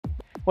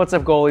What's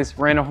up goalies,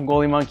 Randall from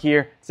GoalieMonkey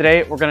here.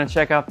 Today we're going to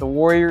check out the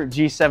Warrior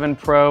G7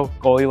 Pro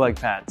goalie leg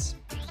pads.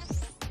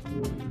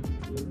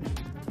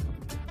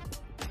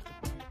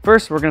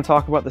 First, we're going to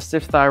talk about the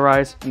stiff thigh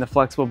rise and the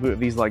flexible boot of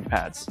these leg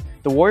pads.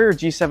 The Warrior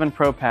G7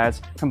 Pro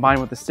pads,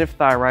 combined with the stiff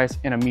thigh rise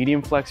and a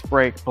medium flex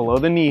break below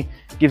the knee,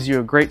 gives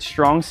you a great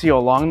strong seal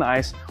along the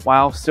ice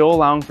while still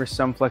allowing for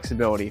some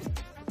flexibility.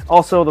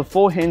 Also, the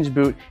full hinge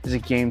boot is a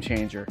game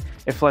changer.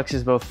 It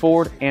flexes both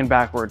forward and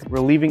backward,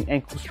 relieving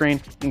ankle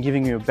strain and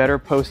giving you a better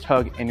post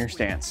hug in your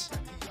stance.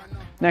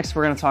 Next,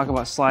 we're going to talk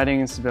about sliding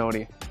and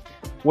stability.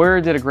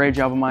 Warrior did a great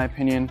job in my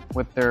opinion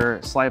with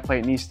their slide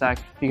plate knee stack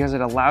because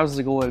it allows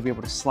the goalie to be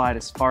able to slide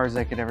as far as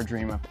they could ever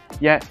dream of.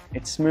 Yet,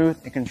 it's smooth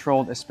and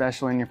controlled,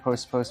 especially in your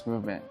post-to-post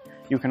movement.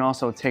 You can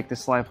also take the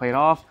slide plate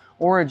off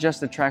or adjust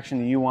the traction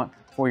that you want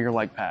for your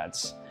leg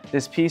pads.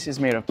 This piece is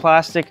made of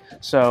plastic,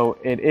 so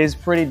it is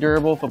pretty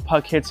durable if a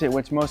puck hits it,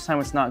 which most time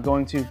it's not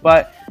going to,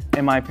 but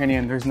in my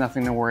opinion, there's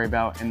nothing to worry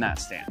about in that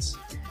stance.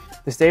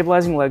 The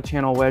stabilizing leg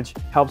channel wedge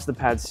helps the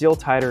pads seal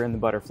tighter in the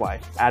butterfly,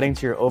 adding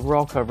to your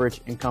overall coverage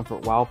and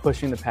comfort while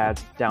pushing the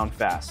pads down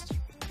fast.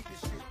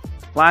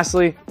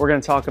 Lastly, we're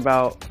going to talk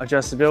about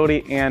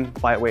adjustability and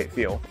lightweight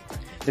feel.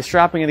 The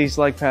strapping of these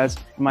leg pads,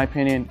 in my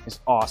opinion, is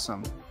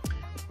awesome.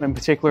 In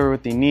particular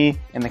with the knee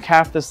and the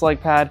calf of this leg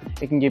pad,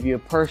 it can give you a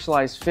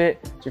personalized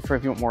fit for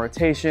if you want more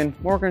rotation,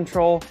 more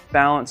control,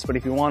 balance, but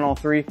if you want all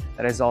three,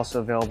 that is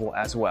also available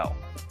as well.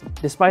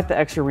 Despite the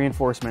extra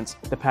reinforcements,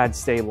 the pads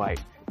stay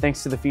light,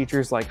 thanks to the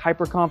features like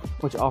Hypercomp,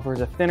 which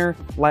offers a thinner,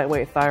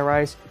 lightweight thigh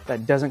rise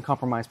that doesn't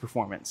compromise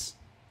performance.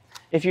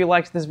 If you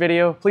liked this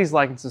video, please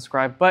like and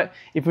subscribe, but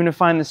if you want to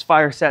find this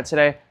fire set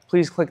today,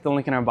 please click the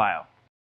link in our bio.